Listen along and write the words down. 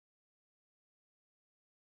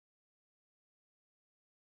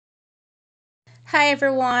Hi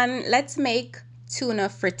everyone, let's make tuna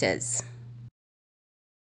fritters.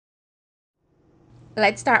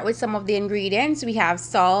 Let's start with some of the ingredients. We have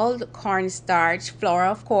salt, cornstarch, flour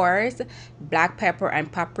of course, black pepper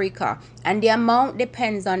and paprika. And the amount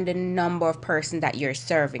depends on the number of person that you're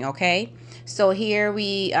serving, okay? So here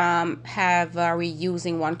we're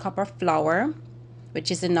using 1 cup of flour,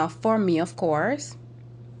 which is enough for me of course.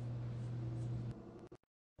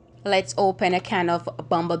 Let's open a can of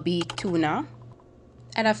bumblebee tuna.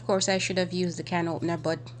 And of course I should have used the can opener,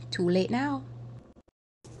 but too late now.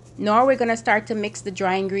 Now we're gonna start to mix the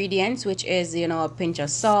dry ingredients, which is a pinch of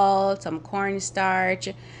salt, some cornstarch.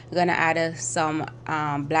 We're gonna add some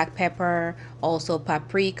black pepper, also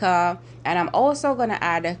paprika, and I'm also gonna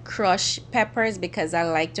add crushed peppers because I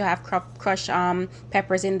like to have crushed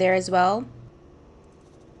peppers in there as well.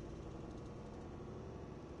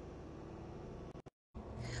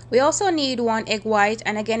 We also need 1 egg white,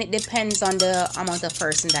 and again it depends on the amount of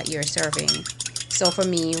person that you're serving. So for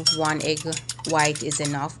me, 1 egg white is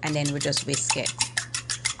enough, and then we just whisk it.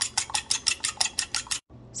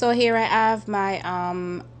 So here I have my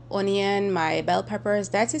onion, my bell peppers.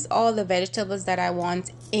 That is all the vegetables that I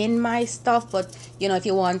want in my stuff. But if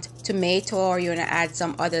you want tomato or you want to add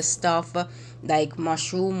some other stuff like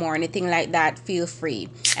mushroom or anything like that, feel free.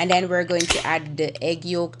 And then we're going to add the egg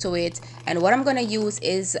yolk to it. And what I'm going to use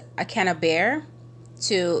is a can of beer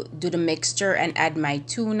to do the mixture and add my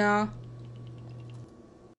tuna.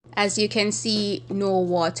 As you can see, no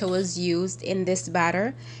water was used in this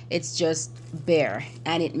batter. It's just bare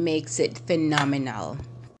and it makes it phenomenal.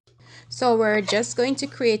 So we're just going to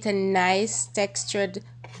create a nice textured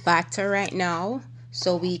batter right now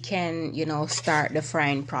so we can, start the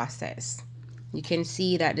frying process. You can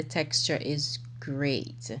see that the texture is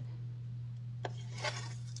great.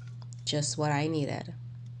 Just what I needed.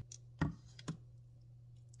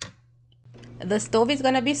 The stove is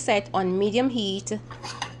going to be set on medium heat.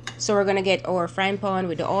 So we're gonna get our frying pan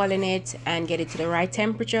with the oil in it and get it to the right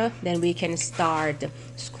temperature. Then we can start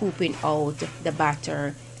scooping out the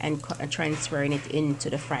batter and transferring it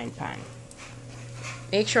into the frying pan.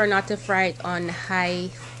 Make sure not to fry it on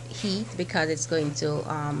high heat because it's going to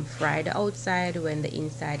fry the outside when the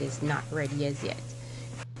inside is not ready as yet.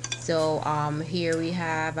 So here we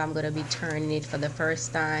have, I'm gonna be turning it for the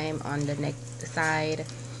first time on the next side.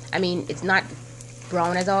 I mean, it's not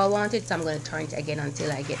brown as I wanted, so I'm going to turn it again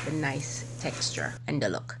until I get the nice texture and the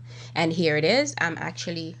look. And here it is. I'm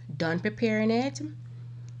actually done preparing it,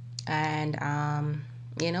 and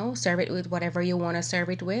serve it with whatever you want to serve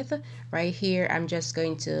it with. Right here I'm just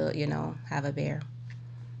going to have a beer.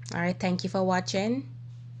 All right, thank you for watching.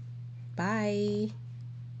 Bye.